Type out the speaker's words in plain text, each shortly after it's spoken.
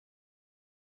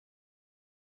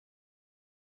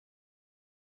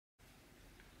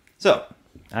So,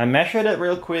 I measured it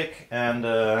real quick, and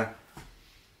I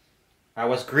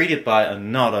was greeted by a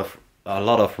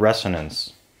lot of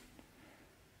resonance.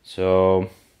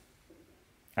 So,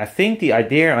 I think the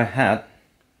idea I had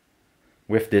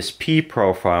with this P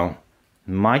profile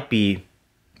might be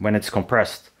when it's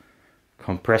compresses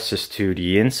to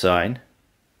the inside,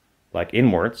 like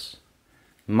inwards,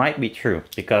 might be true,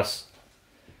 because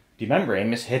the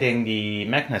membrane is hitting the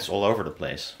magnets all over the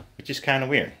place, which is kind of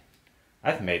weird.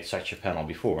 I've made such a panel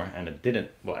before and it didn't,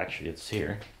 well actually it's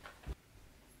here.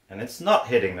 And it's not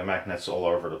hitting the magnets all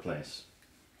over the place.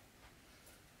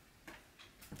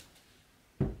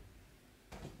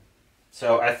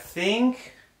 So I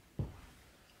think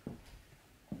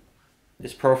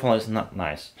this profile is not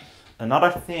nice. Another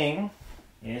thing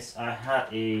is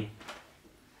in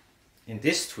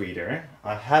this tweeter,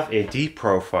 I have a D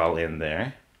profile in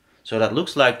there. So that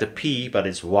looks like the P, but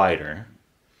it's wider.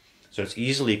 So it's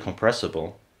easily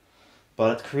compressible.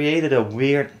 But it created a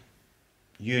weird,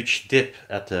 huge dip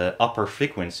at the upper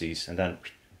frequencies and then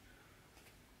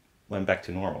went back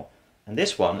to normal. And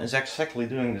this one is exactly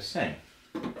doing the same.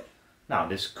 Now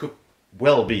this could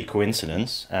well be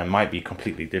coincidence and might be a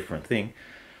completely different thing.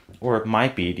 Or it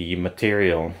might be the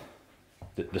material,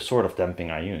 the sort of damping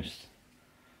I used.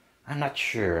 I'm not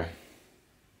sure.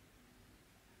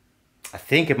 I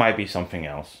think it might be something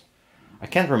else. I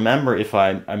can't remember if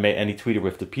I made any tweeter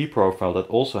with the P profile that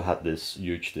also had this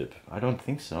huge dip. I don't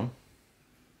think so.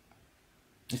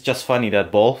 It's just funny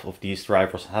that both of these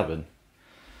drivers have it.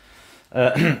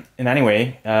 And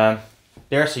anyway,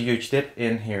 there's a huge dip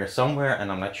in here somewhere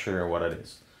and I'm not sure what it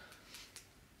is.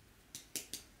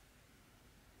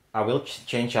 I will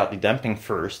change out the damping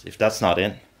first. If that's not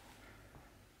it,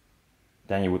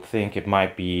 then you would think it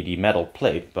might be the metal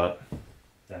plate, but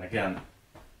then again,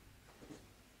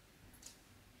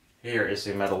 here is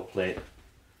a metal plate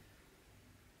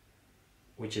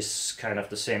which is kind of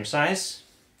the same size.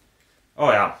 Oh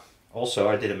yeah, also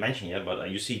I didn't mention yet, but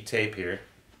you see tape here.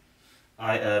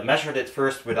 I measured it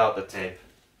first without the tape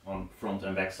on front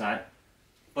and back side,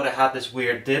 but I had this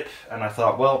weird dip and I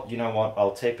thought, well, you know what,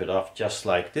 I'll tape it off just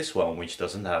like this one, which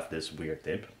doesn't have this weird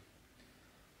dip.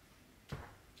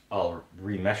 I'll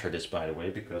re-measure this, by the way,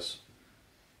 because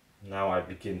now I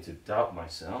begin to doubt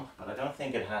myself, but I don't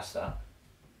think it has that.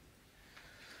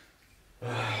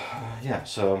 Yeah,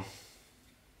 so,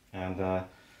 and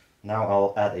now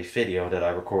I'll add a video that I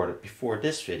recorded before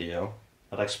this video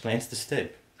that explains this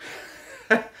tape.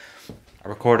 I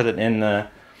recorded it in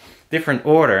a different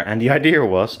order, and the idea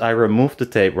was I remove the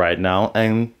tape right now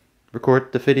and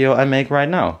record the video I make right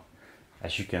now.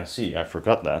 As you can see, I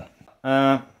forgot that.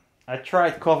 I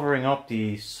tried covering up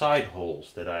the side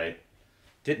holes that I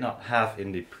did not have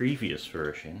in the previous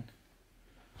version.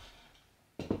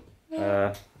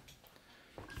 You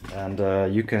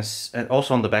can, and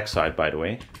also on the back side, by the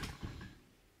way.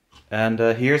 And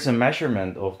here's a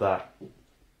measurement of that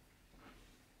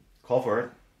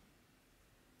covered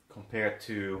compared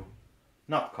to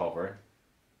not covered.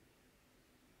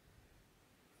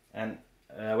 And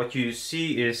what you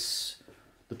see is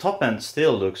the top end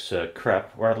still looks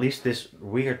crap, or at least this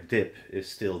weird dip is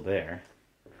still there.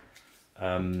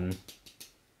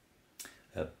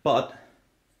 But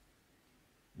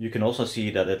you can also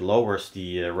see that it lowers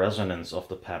the resonance of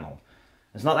the panel.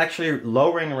 It's not actually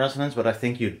lowering resonance, but I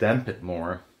think you damp it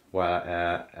more,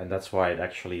 and that's why it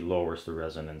actually lowers the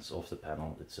resonance of the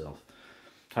panel itself.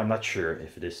 I'm not sure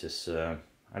if this is,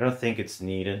 I don't think it's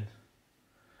needed.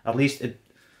 At least it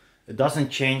doesn't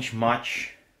change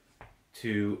much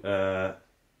to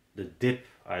the dip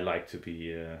I like to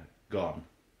be gone.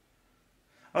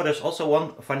 Oh, there's also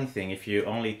one funny thing. If you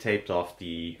only taped off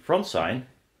the front side,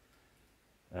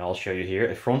 I'll show you here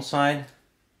a front side,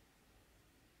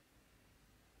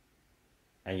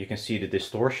 and you can see the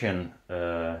distortion,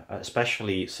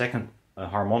 especially second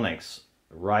harmonics,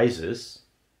 rises,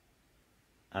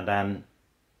 and then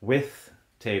with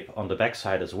tape on the back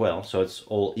side as well, so it's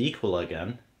all equal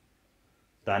again,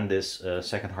 then this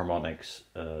second harmonics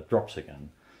drops again.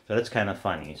 So that's kind of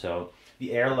funny. So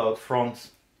the air load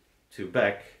front to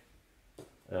back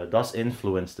does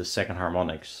influence the second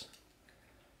harmonics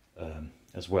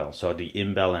as well. So the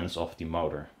imbalance of the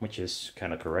motor, which is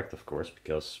kind of correct, of course,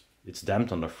 because it's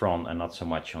damped on the front and not so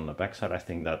much on the back side. I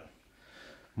think that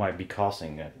might be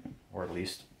causing it, or at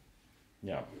least,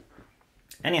 yeah.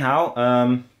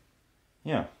 Anyhow,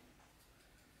 yeah.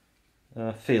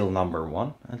 Fail number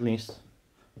one, at least.